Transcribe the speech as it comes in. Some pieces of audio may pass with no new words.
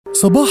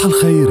صباح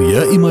الخير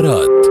يا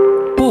إمارات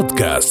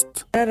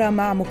بودكاست.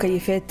 مع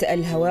مكيفات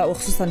الهواء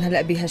وخصوصا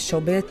هلأ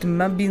بهالشوبات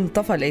ما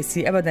بينطفى الاي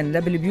سي ابدا، لا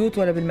بالبيوت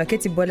ولا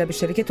بالمكاتب ولا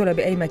بالشركات ولا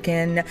باي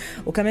مكان،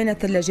 وكمان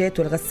الثلاجات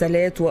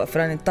والغسالات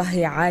وافران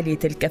الطهي عاليه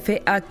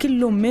الكفاءه،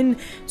 كله من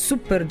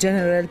سوبر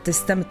جنرال.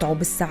 تستمتعوا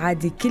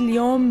بالسعاده كل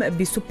يوم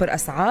بسوبر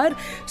اسعار.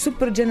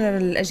 سوبر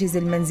جنرال الاجهزه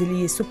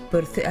المنزليه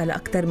سوبر ثقه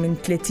لاكثر من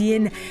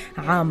 30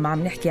 عام،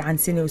 عم نحكي عن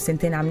سنه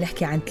وسنتين، عم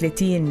نحكي عن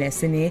 30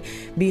 سنه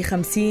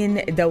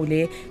ب50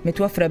 دوله،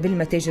 متوفره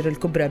بالمتاجر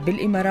الكبرى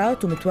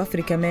بالامارات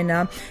ومتوفره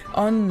كمان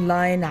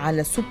اونلاين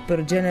على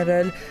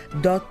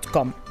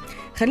supergeneral.com.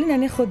 خلينا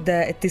ناخد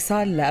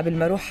اتصال قبل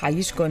ما اروح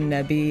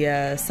عيشكم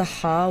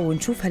بصحة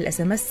ونشوف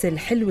هالاسمس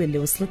الحلوة اللي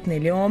وصلتني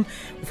اليوم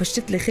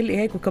وفشت لي خلقي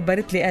هيك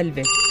وكبرت لي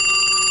قلبي.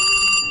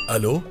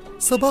 الو،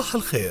 صباح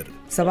الخير.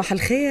 صباح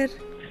الخير.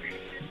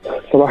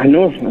 صباح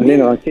النور.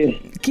 اهلين وسهلا.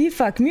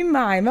 كيفك؟ مين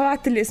معي؟ ما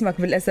بعثت لي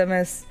اسمك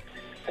بالاسمس.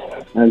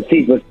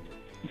 نسيت بس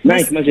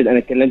معك مجد، انا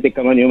كلمتك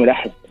كمان يوم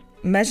الاحد.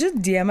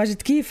 مجد؟ يا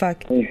مجد كيفك؟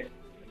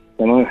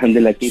 تمام الحمد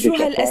لله. كيفك؟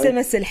 شو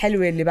هالاسمس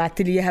الحلوه اللي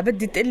بعثت لي اياها؟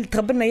 بدي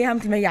تخبرنا اياها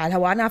مثل ما هي على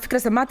الهواء. انا على فكره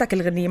سمعتك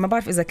الغنيه، ما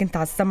بعرف اذا كنت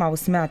على السمع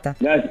وسمعتها.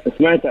 لا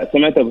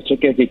سمعتها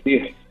بتشكر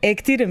كثير. ايه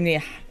كثير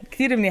منيح،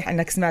 كثير منيح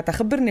انك سمعتها.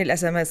 خبرني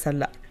الاسمس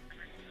هلا.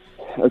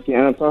 اوكي،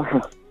 انا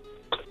بصراحه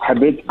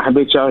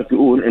حبيت شعرك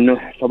يقول انه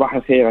صباح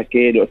الخير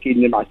اكيد، واكيد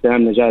نبعث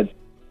سلام نجاد.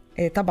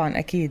 ايه طبعا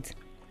اكيد.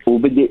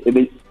 وبدي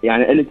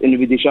يعني قلت اني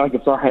بدي شارك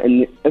بصراحه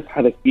اني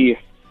اسحر كثير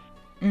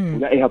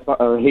ولاقيها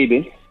طاقه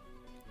رهيبه.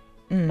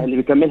 اللي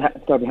بيكملها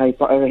اكثر بهاي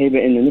الطاقه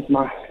الرهيبه انه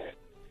نسمع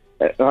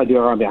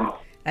راديو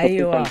رابعه.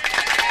 ايوه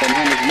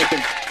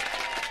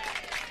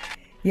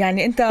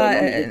يعني انت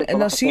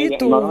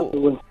نشيط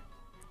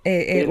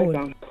ايه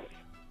قول.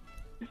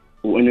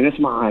 وانه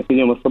نسمع كل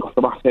يوم الصبح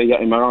صباح خير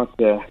يا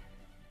امارات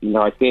من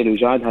راتيل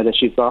وجاد. هذا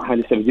الشيء صراحه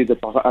لسه بزيد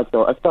الطاقه اكثر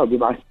واكثر،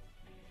 وبيبعث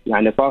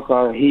يعني طاقه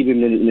رهيبه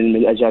من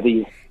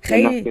الايجابيه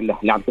للناس كلها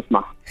اللي عم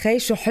تسمع. خي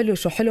شو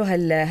حلو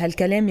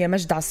هالكلام يا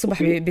مجد على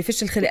الصبح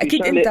بفش الخلق.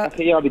 اكيد انت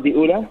اخيرا بدي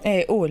اقولها.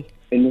 ايه قول.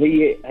 انه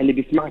هي اللي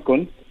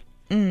بيسمعكم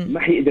ما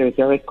حيقدر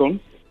يترككم،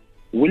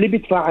 واللي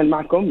بيتفاعل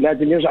معكم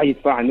لازم يرجع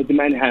يتفاعل مثل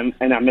ما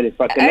انا عملت.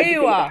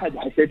 ايوه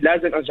حسيت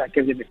لازم ارجع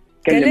كلم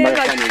مره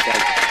ثانيه.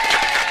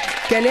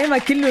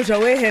 كلامك كله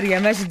جواهر يا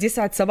مجد،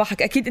 يسعد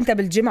صباحك. اكيد انت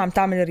بالجيم عم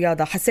تعمل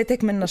رياضه، حسيت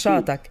هيك من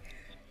نشاطك.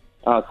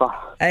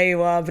 صح.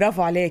 ايوه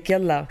برافو عليك.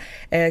 يلا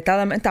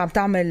طالما انت عم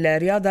تعمل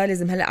رياضه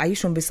لازم هلا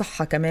عيشهم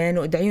بصحه كمان،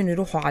 وادعيهم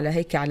يروحوا على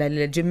هيك على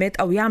الجيمات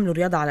او يعملوا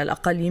رياضه على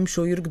الاقل،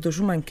 يمشوا يركضوا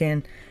شو ما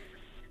كان.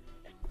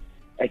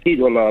 اكيد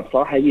والله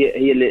بصراحه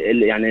هي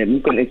اللي يعني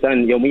ممكن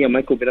الانسان يوميا ما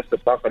يكون بنفس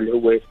الطاقه اللي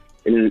هو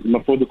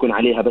المفروض يكون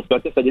عليها، بس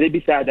بعتقد اللي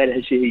بيساعد على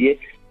هالشيء هي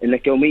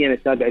انك يوميا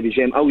تتابع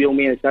بجيم او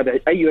يوميا تتابع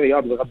اي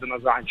رياضه بغض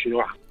النظر عن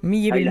شنو. 100%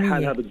 هي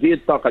لحالها بتزيد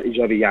الطاقه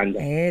الايجابيه عندك.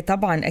 ايه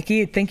طبعا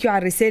اكيد. ثانك يو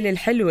على الرساله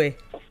الحلوه.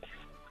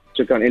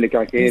 شكرا لك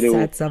عكيري.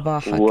 يسعد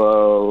صباحك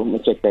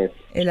ومتشكر.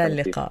 الى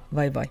اللقاء.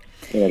 باي باي.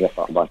 الى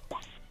اللقاء. باي.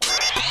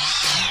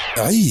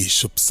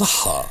 عيش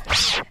بصحة.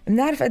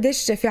 بنعرف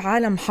قديش في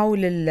عالم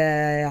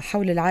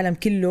حول العالم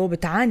كله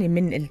بتعاني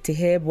من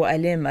التهاب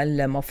وآلام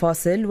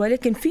المفاصل،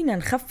 ولكن فينا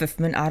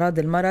نخفف من أعراض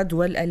المرض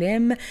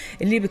والآلام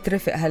اللي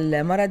بترافق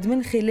هالمرض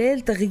من خلال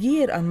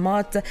تغيير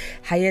أنماط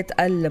حياة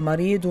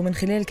المريض، ومن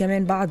خلال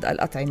كمان بعض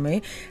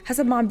الأطعمة.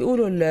 حسب ما عم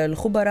بيقولوا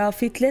الخبراء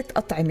في 3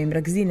 أطعمة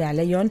مركزين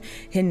عليهم،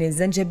 هن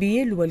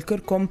الزنجبيل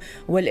والكركم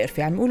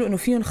والقرفة. عم بيقولوا إنه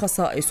فيهم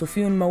خصائص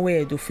وفيهم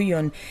مواد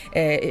وفيهم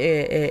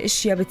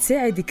أشياء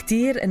بتساعد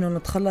كتير إنه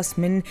نتخلص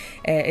من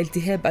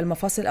التهاب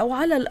المفاصل أو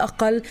على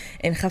الأقل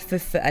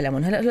نخفف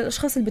ألمهم. هلا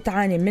الأشخاص اللي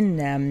بتعاني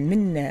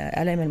من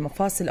ألم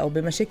المفاصل أو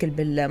بمشاكل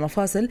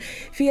بالمفاصل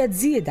فيها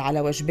تزيد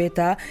على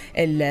وجباتها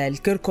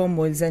الكركم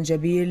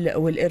والزنجبيل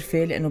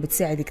والقرفة، لأنه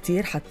بتساعد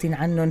كتير. حاطين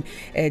عنهم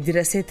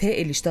دراسات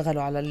هائلة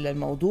اشتغلوا على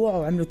الموضوع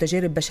وعملوا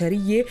تجارب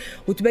بشرية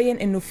وتبين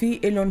إنه في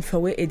لهم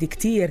فوائد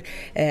كتير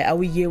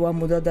قوية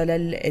ومضادة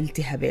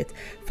للالتهابات.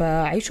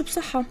 فعيشوا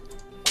بصحة.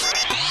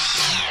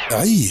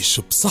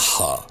 عيش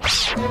بصحة.